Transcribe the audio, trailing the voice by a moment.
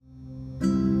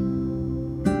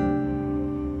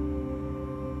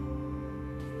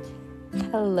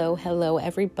Hello,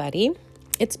 everybody.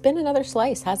 It's been another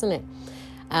slice, hasn't it?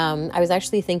 I was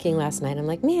actually thinking last night, I'm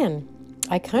like, man,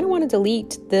 I kind of want to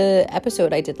delete the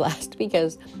episode I did last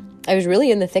because I was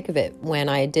really in the thick of it when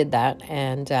I did that.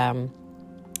 And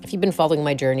if you've been following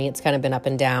my journey, it's kind of been up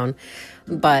and down.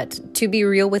 But to be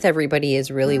real with everybody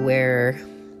is really where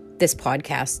this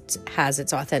podcast has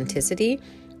its authenticity.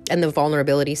 And the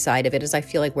vulnerability side of it is, I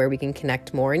feel like, where we can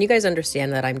connect more. And you guys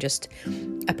understand that I'm just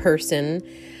a person.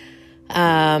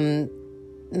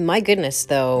 My goodness,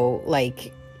 though,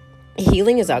 like,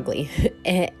 healing is ugly.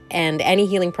 And any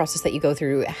healing process that you go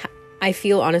through, I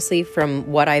feel honestly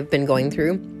from what I've been going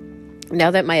through,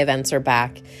 now that my events are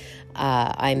back,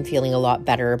 I'm feeling a lot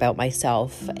better about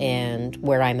myself and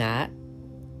where I'm at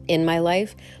in my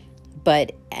life.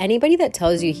 But anybody that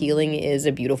tells you healing is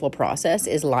a beautiful process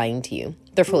is lying to you.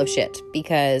 They're full of shit,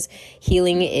 because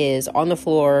healing is on the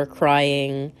floor,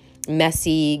 crying,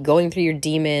 messy, going through your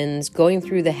demons, going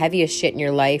through the heaviest shit in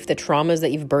your life, the traumas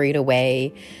that you've buried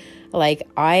away. Like,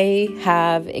 I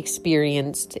have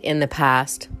experienced in the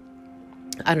past,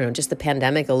 I don't know, just the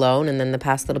pandemic alone, and then the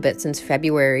past little bit since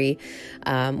February,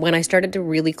 when I started to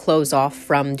really close off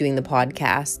from doing the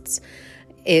podcasts,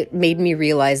 it made me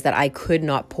realize that I could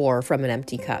not pour from an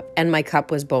empty cup, and my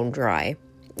cup was bone dry.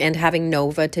 And having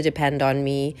Nova to depend on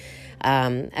me,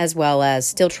 as well as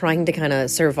still trying to kind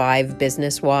of survive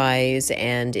business-wise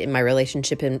and in my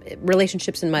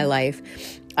relationships in my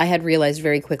life, I had realized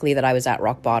very quickly that I was at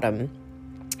rock bottom.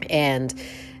 And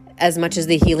as much as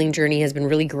the healing journey has been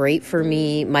really great for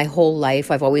me, my whole life,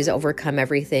 I've always overcome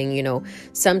everything. You know,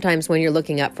 sometimes when you're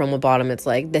looking up from the bottom, it's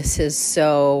like, this is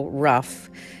so rough.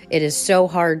 It is so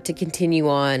hard to continue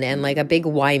on, and like a big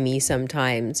why me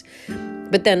sometimes.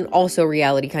 But then also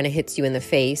reality kind of hits you in the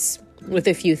face with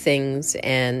a few things.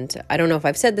 And I don't know if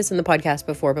I've said this in the podcast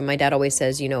before, but my dad always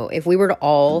says, you know, if we were to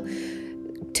all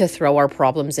to throw our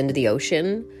problems into the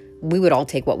ocean, we would all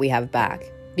take what we have back.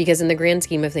 Because in the grand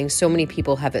scheme of things, so many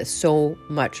people have it so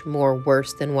much more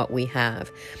worse than what we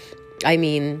have. I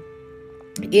mean,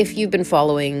 if you've been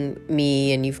following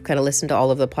me and you've kind of listened to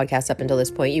all of the podcasts up until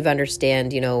this point, you've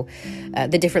understand, you know,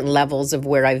 the different levels of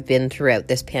where I've been throughout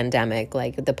this pandemic,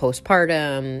 like the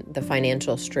postpartum, the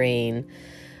financial strain.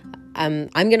 I'm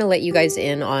going to let you guys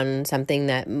in on something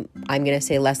that I'm going to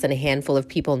say less than a handful of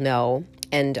people know.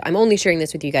 And I'm only sharing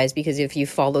this with you guys because if you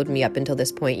followed me up until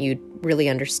this point, you'd really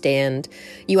understand.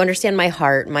 You understand my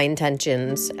heart, my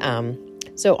intentions.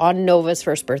 So on Nova's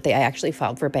first birthday, I actually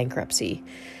filed for bankruptcy.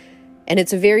 And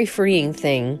it's a very freeing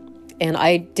thing. And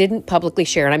I didn't publicly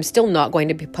share, and I'm still not going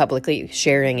to be publicly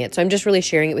sharing it. So I'm just really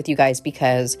sharing it with you guys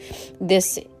because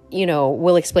this, you know,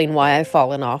 will explain why I've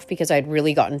fallen off, because I'd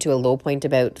really gotten to a low point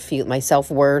about my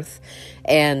self-worth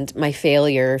and my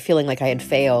failure, feeling like I had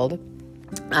failed.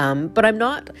 But I'm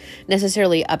not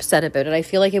necessarily upset about it. I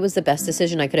feel like it was the best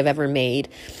decision I could have ever made.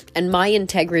 And my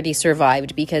integrity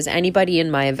survived because anybody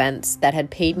in my events that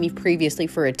had paid me previously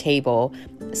for a table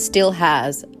still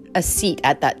has a seat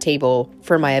at that table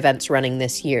for my events running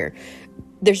this year.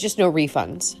 There's just no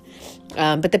refunds.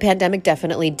 But the pandemic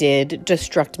definitely did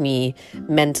destruct me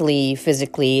mentally,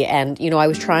 physically. And, you know, I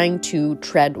was trying to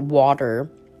tread water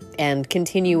and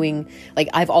continuing, like,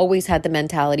 I've always had the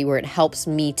mentality where it helps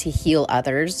me to heal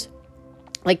others,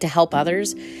 like to help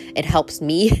others. It helps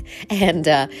me. And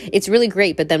it's really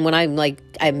great. But then when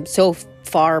I'm so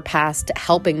far past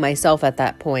helping myself at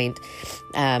that point,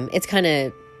 it's kind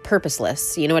of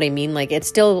purposeless. You know what I mean? Like, I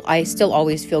still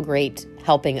always feel great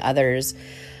helping others.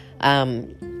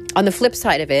 On the flip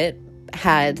side of it,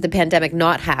 had the pandemic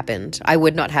not happened, I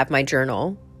would not have my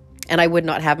journal. And I would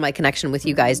not have my connection with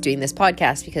you guys doing this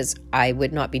podcast, because I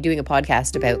would not be doing a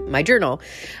podcast about my journal.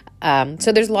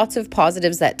 So there's lots of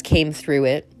positives that came through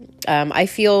it. I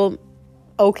feel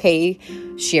okay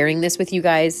sharing this with you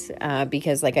guys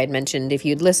because, like I'd mentioned, if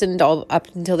you'd listened all up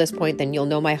until this point, then you'll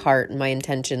know my heart and my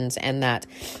intentions, and that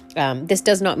this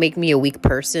does not make me a weak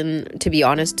person. To be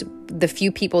honest, the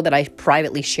few people that I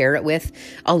privately share it with,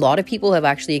 a lot of people have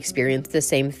actually experienced the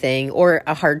same thing or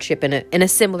a hardship in a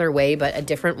similar way, but a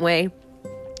different way.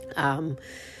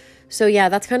 So yeah,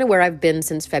 that's kind of where I've been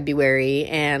since February.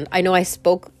 And I know I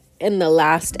spoke in the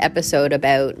last episode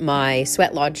about my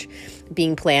sweat lodge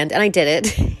being planned, and I did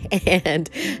it.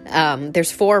 And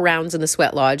there's 4 rounds in the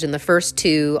sweat lodge, and the first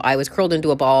 2 I was curled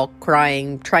into a ball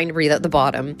crying, trying to breathe out the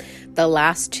bottom. The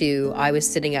last 2 I was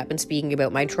sitting up and speaking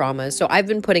about my traumas. So I've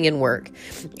been putting in work,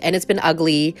 and it's been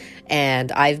ugly,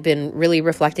 and I've been really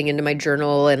reflecting into my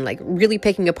journal and like really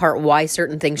picking apart why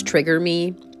certain things trigger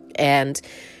me. And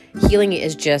healing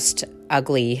is just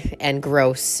ugly and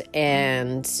gross,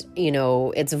 and, you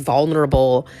know, it's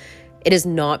vulnerable. It is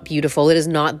not beautiful. It is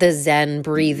not the Zen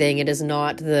breathing. It is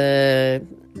not the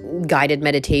guided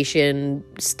meditation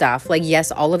stuff. Like,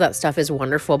 yes, all of that stuff is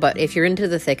wonderful, but if you're into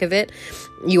the thick of it,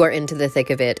 you are into the thick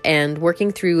of it. And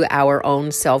working through our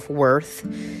own self-worth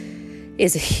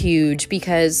is huge,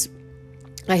 because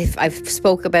I've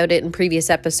spoke about it in previous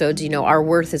episodes. Our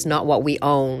worth is not what we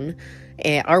own.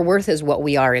 Our worth is what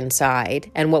we are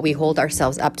inside and what we hold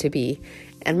ourselves up to be.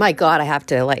 And my God, I have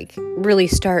to really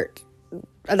start.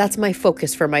 That's my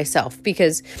focus for myself,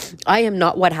 because I am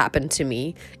not what happened to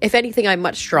me. If anything, I'm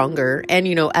much stronger. And,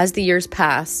 as the years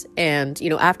pass and,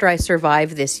 after I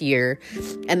survive this year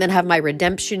and then have my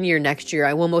redemption year next year,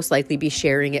 I will most likely be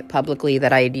sharing it publicly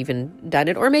that I had even done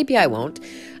it, or maybe I won't.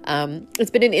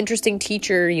 It's been an interesting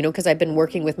teacher, because I've been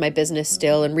working with my business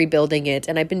still and rebuilding it.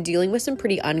 And I've been dealing with some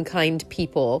pretty unkind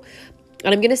people.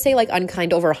 And I'm going to say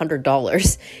unkind over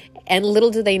 $100. And little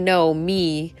do they know,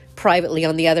 me privately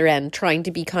on the other end, trying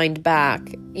to be kind back,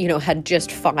 had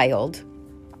just filed.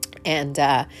 And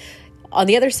on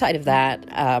the other side of that,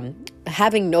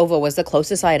 having Nova was the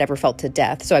closest I had ever felt to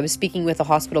death. So I was speaking with a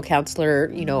hospital counselor,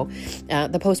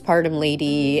 the postpartum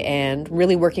lady, and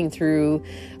really working through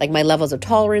my levels of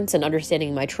tolerance and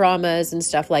understanding my traumas and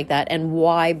stuff like that, and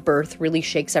why birth really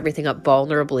shakes everything up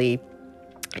vulnerably.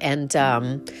 And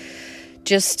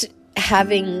just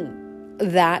having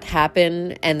that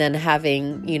happen, and then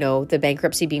having, the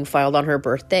bankruptcy being filed on her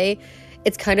birthday,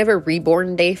 it's kind of a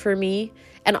reborn day for me.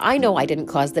 And I know I didn't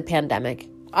cause the pandemic.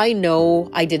 I know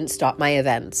I didn't stop my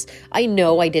events. I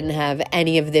know I didn't have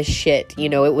any of this shit.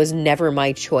 It was never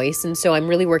my choice. And so I'm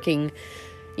really working,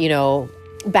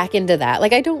 back into that.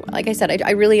 I said,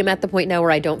 I really am at the point now where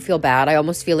I don't feel bad. I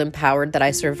almost feel empowered that I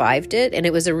survived it. And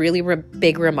it was a really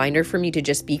big reminder for me to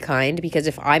just be kind, because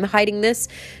if I'm hiding this,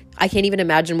 I can't even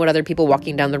imagine what other people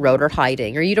walking down the road are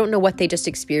hiding, or you don't know what they just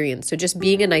experienced. So just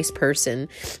being a nice person.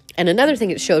 And another thing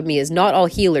it showed me is not all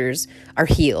healers are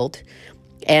healed.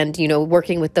 And,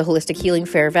 working with the Holistic Healing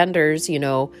Fair vendors,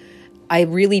 I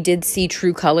really did see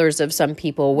true colors of some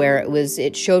people, where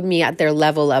it showed me at their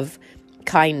level of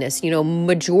kindness.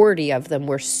 Majority of them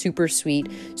were super sweet,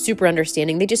 super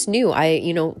understanding. They just knew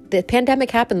the pandemic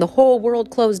happened, the whole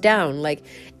world closed down,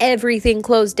 everything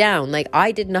closed down,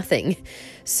 I did nothing.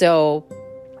 So,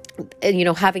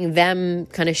 having them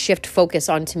kind of shift focus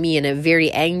onto me in a very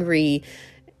angry,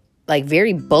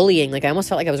 very bullying, I almost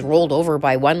felt like I was rolled over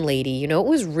by one lady. It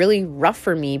was really rough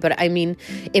for me, but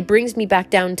it brings me back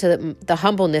down to the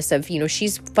humbleness of,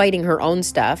 she's fighting her own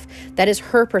stuff. That is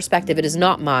her perspective. It is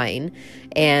not mine.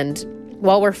 And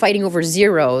while we're fighting over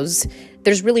zeros,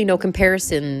 there's really no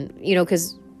comparison,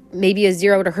 because maybe a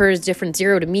zero to her is different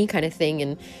zero to me kind of thing.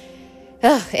 And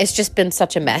it's just been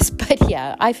such a mess. But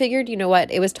yeah, I figured,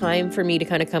 it was time for me to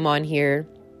kind of come on here.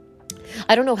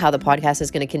 I don't know how the podcast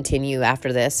is going to continue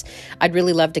after this. I'd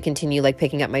really love to continue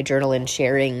picking up my journal and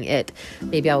sharing it.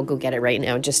 Maybe I'll go get it right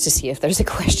now just to see if there's a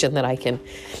question that I can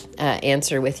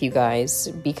answer with you guys,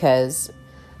 because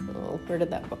where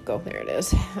did that book go? There it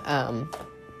is.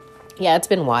 Yeah, it's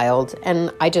been wild.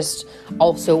 And I just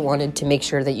also wanted to make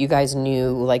sure that you guys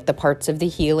knew the parts of the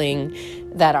healing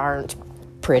that aren't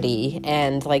pretty,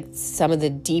 and some of the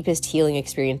deepest healing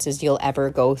experiences you'll ever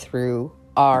go through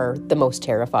are the most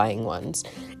terrifying ones.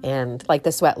 And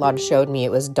the sweat lodge showed me,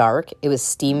 it was dark, it was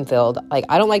steam filled. I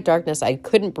don't like darkness. I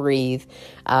couldn't breathe.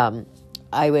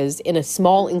 I was in a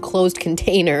small enclosed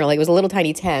container, it was a little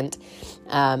tiny tent.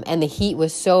 And the heat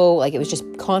was so, it was just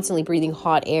constantly breathing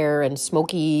hot air and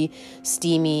smoky,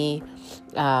 steamy.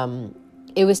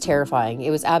 It was terrifying. It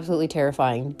was absolutely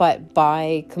terrifying. But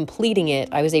by completing it,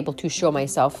 I was able to show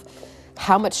myself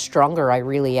how much stronger I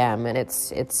really am. And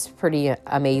it's pretty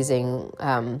amazing,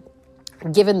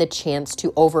 given the chance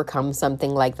to overcome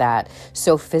something like that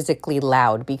so physically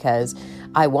loud, because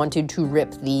I wanted to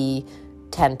rip the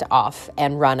tent off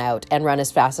and run out and run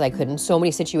as fast as I could in so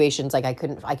many situations. I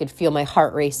could feel my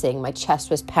heart racing, my chest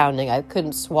was pounding, I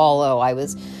couldn't swallow, I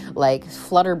was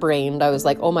flutter brained, I was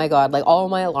oh my God, all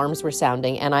my alarms were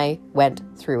sounding, and I went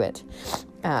through it.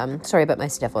 Sorry about my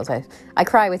sniffles. I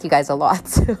cry with you guys a lot.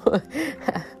 So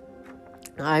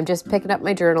I'm just picking up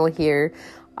my journal here.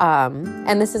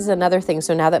 And this is another thing.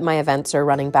 So now that my events are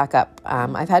running back up,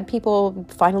 I've had people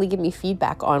finally give me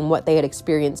feedback on what they had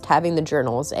experienced having the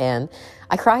journals, and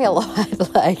I cry a lot.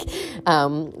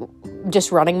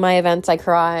 Just running my events, I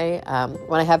cry.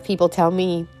 When I have people tell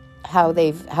me how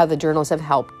the journals have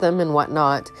helped them and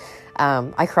whatnot,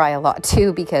 I cry a lot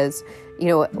too, because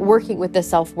working with the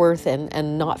self-worth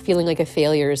and not feeling like a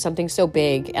failure is something so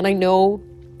big. And I know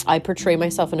I portray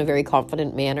myself in a very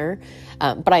confident manner,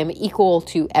 but I am equal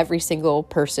to every single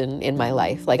person in my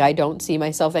life. Like, I don't see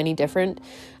myself any different.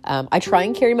 I try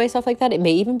and carry myself like that. It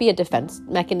may even be a defense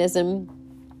mechanism,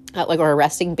 or a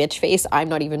resting bitch face. I'm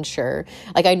not even sure.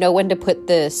 Like, I know when to put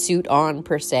the suit on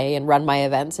per se and run my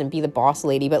events and be the boss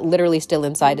lady, but literally still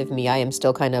inside of me, I am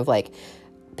still kind of like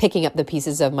picking up the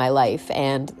pieces of my life.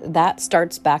 And that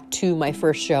starts back to my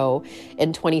first show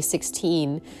in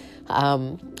 2016.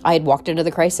 I had walked into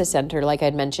the crisis center, like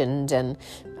I'd mentioned, and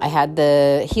I had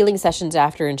the healing sessions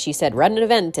after, and she said, run an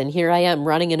event. And here I am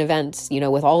running an event,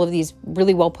 with all of these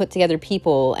really well put together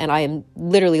people. And I am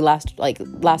literally last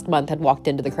month had walked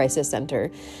into the crisis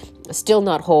center, still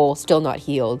not whole, still not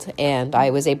healed. And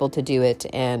I was able to do it.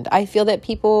 And I feel that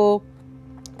people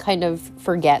kind of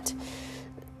forget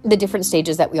the different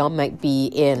stages that we all might be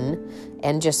in,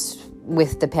 and just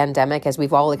with the pandemic, as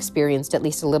we've all experienced at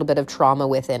least a little bit of trauma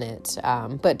within it,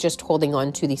 but just holding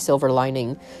on to the silver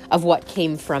lining of what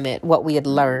came from it, what we had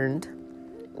learned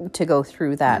to go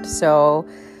through that. So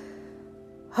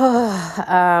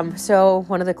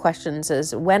one of the questions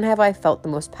is, when have I felt the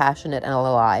most passionate and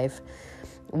alive?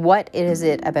 What is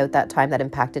it about that time that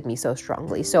impacted me so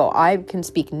strongly? So I can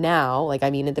speak now, at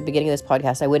the beginning of this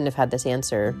podcast, I wouldn't have had this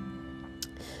answer.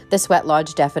 The sweat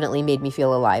lodge definitely made me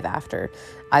feel alive after.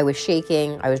 I was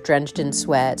shaking. I was drenched in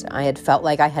sweat. I had felt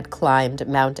like I had climbed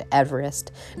Mount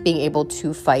Everest, being able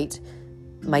to fight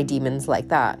my demons like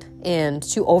that and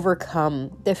to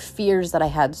overcome the fears that I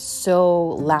had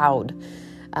so loud.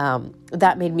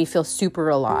 That made me feel super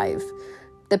alive.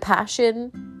 The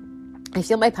passion, I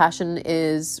feel my passion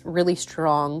is really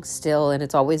strong still, and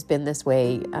it's always been this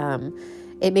way.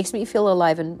 It makes me feel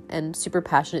alive and super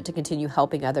passionate to continue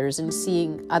helping others and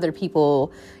seeing other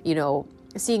people,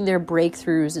 seeing their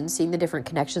breakthroughs and seeing the different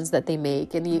connections that they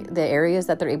make and the areas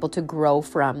that they're able to grow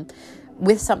from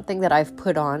with something that I've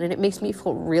put on. And it makes me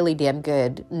feel really damn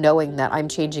good knowing that I'm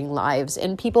changing lives,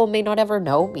 and people may not ever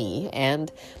know me.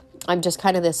 And I'm just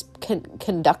kind of this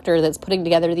conductor that's putting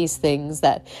together these things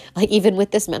that, even with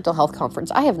this mental health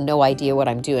conference, I have no idea what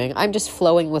I'm doing. I'm just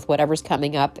flowing with whatever's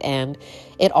coming up, and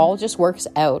it all just works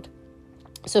out.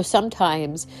 So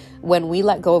sometimes when we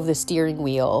let go of the steering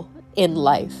wheel in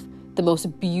life, the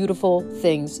most beautiful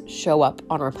things show up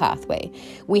on our pathway.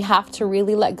 We have to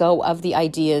really let go of the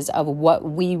ideas of what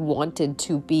we wanted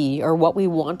to be or what we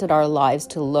wanted our lives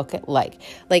to look like.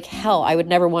 Like, hell, I would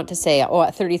never want to say,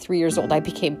 at 33 years old, I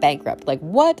became bankrupt. Like,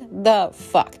 what the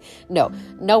fuck? No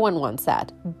one wants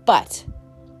that. But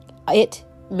it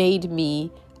made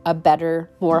me a better,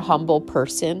 more humble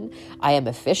person. I am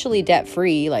officially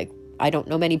debt-free. I don't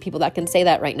know many people that can say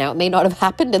that right now. It may not have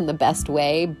happened in the best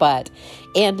way,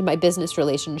 and my business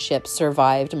relationship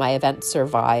survived, my events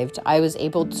survived. I was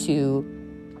able to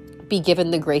be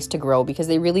given the grace to grow because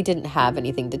they really didn't have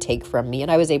anything to take from me, and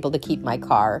I was able to keep my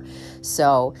car.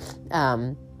 So,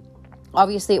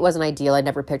 obviously it wasn't ideal. I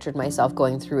never pictured myself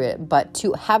going through it, but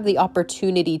to have the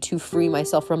opportunity to free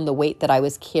myself from the weight that I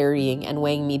was carrying and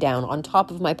weighing me down, on top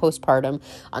of my postpartum,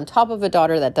 on top of a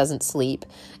daughter that doesn't sleep,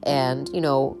 and,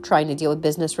 trying to deal with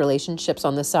business relationships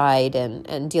on the side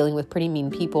and dealing with pretty mean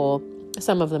people,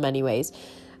 some of them anyways.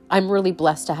 I'm really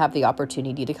blessed to have the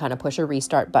opportunity to kind of push a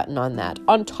restart button on that,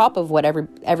 on top of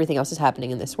everything else is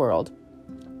happening in this world.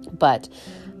 But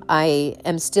I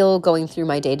am still going through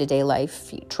my day-to-day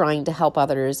life, trying to help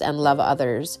others and love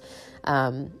others.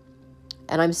 And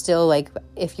I'm still,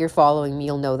 if you're following me,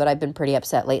 you'll know that I've been pretty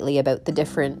upset lately about the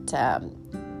different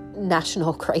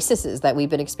national crises that we've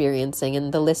been experiencing.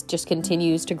 And the list just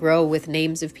continues to grow with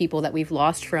names of people that we've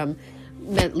lost from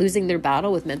losing their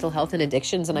battle with mental health and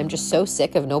addictions. And I'm just so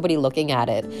sick of nobody looking at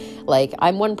it.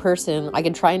 I'm one person. I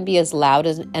can try and be as loud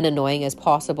and annoying as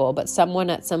possible, but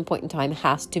someone at some point in time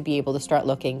has to be able to start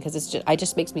looking, because it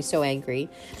just makes me so angry.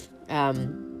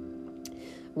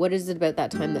 What is it about that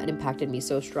time that impacted me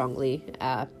so strongly?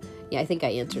 I think I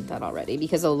answered that already,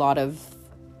 because a lot of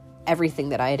everything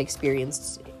that I had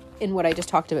experienced in what I just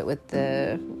talked about with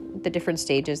the different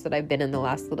stages that I've been in the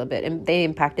last little bit, and they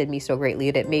impacted me so greatly.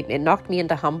 It knocked me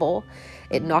into humble.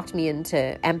 It knocked me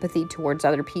into empathy towards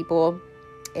other people.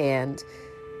 And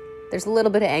there's a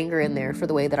little bit of anger in there for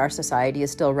the way that our society is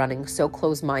still running so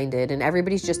close-minded, and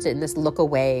everybody's just in this look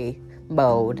away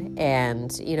mode,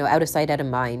 and, out of sight, out of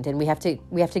mind. And we have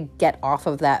to get off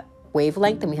of that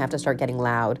wavelength, and we have to start getting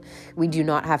loud. We do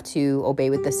not have to obey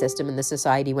with the system and the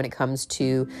society when it comes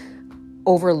to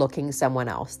overlooking someone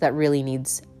else that really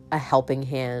needs a helping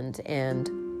hand. And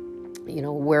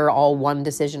we're all one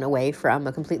decision away from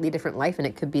a completely different life, and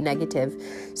it could be negative.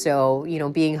 So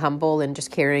being humble and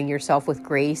just carrying yourself with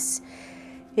grace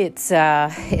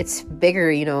it's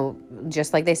bigger, you know,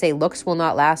 just like they say, looks will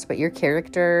not last, but your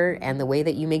character and the way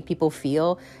that you make people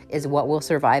feel is what will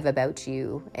survive about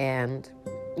you. And,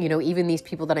 you know, even these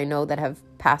people that I know that have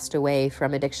passed away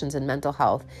from addictions and mental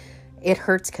health, it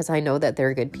hurts because I know that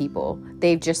they're good people.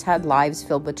 They've just had lives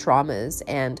filled with traumas.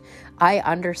 And I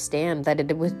understand that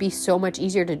it would be so much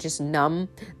easier to just numb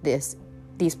these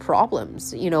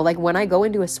problems. You know, like when I go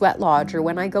into a sweat lodge, or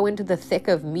when I go into the thick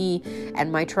of me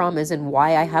and my traumas and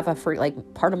why I have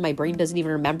part of my brain doesn't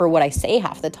even remember what I say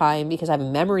half the time because I have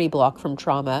a memory block from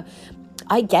trauma.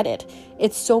 I get it.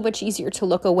 It's so much easier to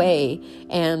look away.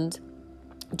 And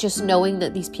just knowing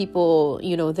that these people,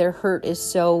 you know, their hurt is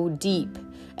so deep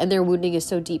and their wounding is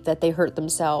so deep that they hurt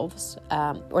themselves,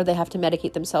 or they have to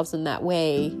medicate themselves in that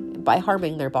way by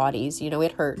harming their bodies. You know,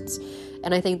 it hurts.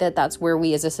 And I think that that's where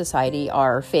we as a society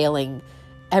are failing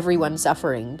everyone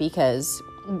suffering, because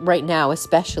right now,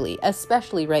 especially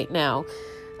right now,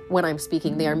 when I'm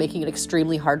speaking, they are making it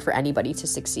extremely hard for anybody to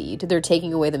succeed. They're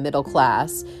taking away the middle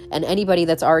class, and anybody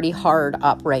that's already hard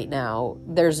up right now,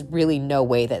 there's really no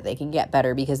way that they can get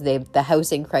better, because the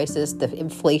housing crisis, the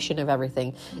inflation of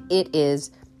everything, it is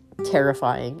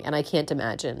terrifying, and I can't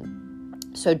imagine.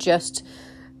 So just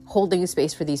holding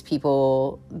space for these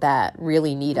people that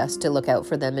really need us to look out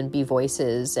for them and be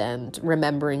voices, and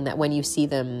remembering that when you see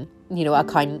them, you know,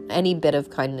 any bit of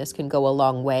kindness can go a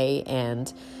long way.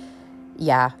 And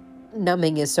yeah,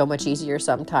 numbing is so much easier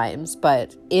sometimes,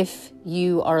 but if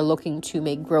you are looking to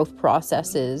make growth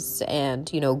processes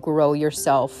and, you know, grow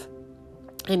yourself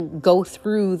and go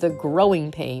through the growing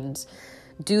pains,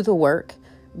 do the work,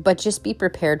 but just be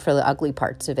prepared for the ugly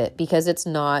parts of it, because it's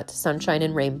not sunshine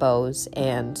and rainbows.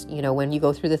 And, you know, when you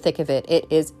go through the thick of it, it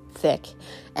is thick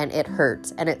and it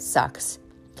hurts and it sucks.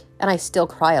 And I still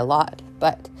cry a lot,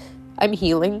 but I'm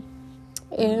healing.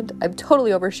 And I'm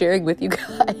totally oversharing with you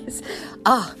guys.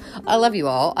 I love you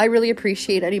all. I really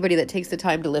appreciate anybody that takes the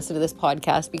time to listen to this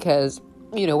podcast, because,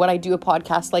 you know, when I do a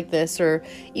podcast like this, or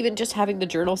even just having the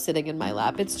journal sitting in my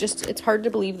lap, it's hard to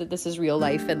believe that this is real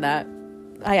life and that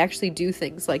I actually do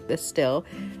things like this still.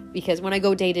 Because when I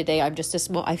go day to day,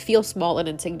 I feel small and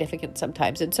insignificant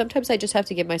sometimes. And sometimes I just have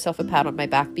to give myself a pat on my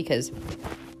back, because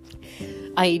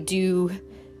I do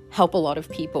help a lot of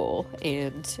people,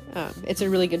 and it's a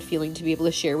really good feeling to be able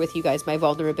to share with you guys my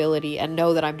vulnerability and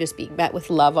know that I'm just being met with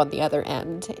love on the other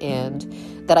end, and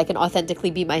that I can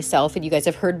authentically be myself. And you guys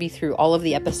have heard me through all of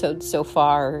the episodes so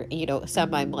far. You know,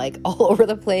 some I'm like all over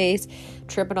the place,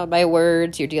 tripping on my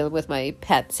words. You're dealing with my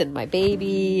pets and my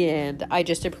baby, and I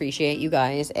just appreciate you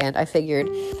guys. And I figured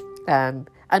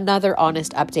another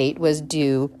honest update was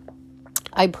due.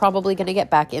 I'm probably going to get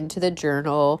back into the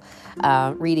journal,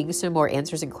 reading some more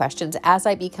answers and questions as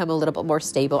I become a little bit more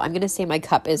stable. I'm going to say my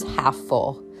cup is half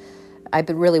full. I've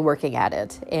been really working at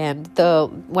it. And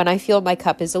when I feel my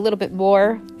cup is a little bit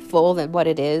more full than what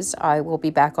it is, I will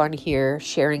be back on here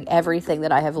sharing everything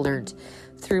that I have learned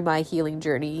through my healing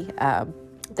journey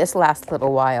this last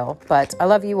little while. But I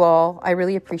love you all. I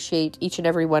really appreciate each and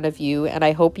every one of you. And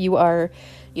I hope you are,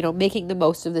 you know, making the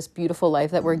most of this beautiful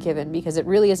life that we're given, because it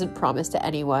really isn't promised to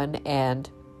anyone. And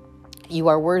you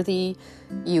are worthy.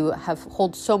 You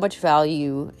hold so much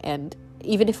value. And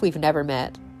even if we've never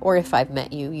met, or if I've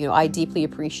met you, you know, I deeply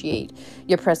appreciate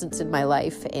your presence in my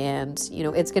life. And, you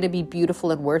know, it's going to be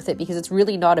beautiful and worth it, because it's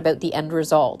really not about the end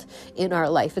result in our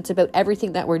life. It's about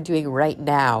everything that we're doing right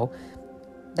now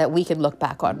that we can look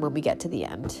back on when we get to the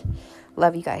end.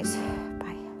 Love you guys.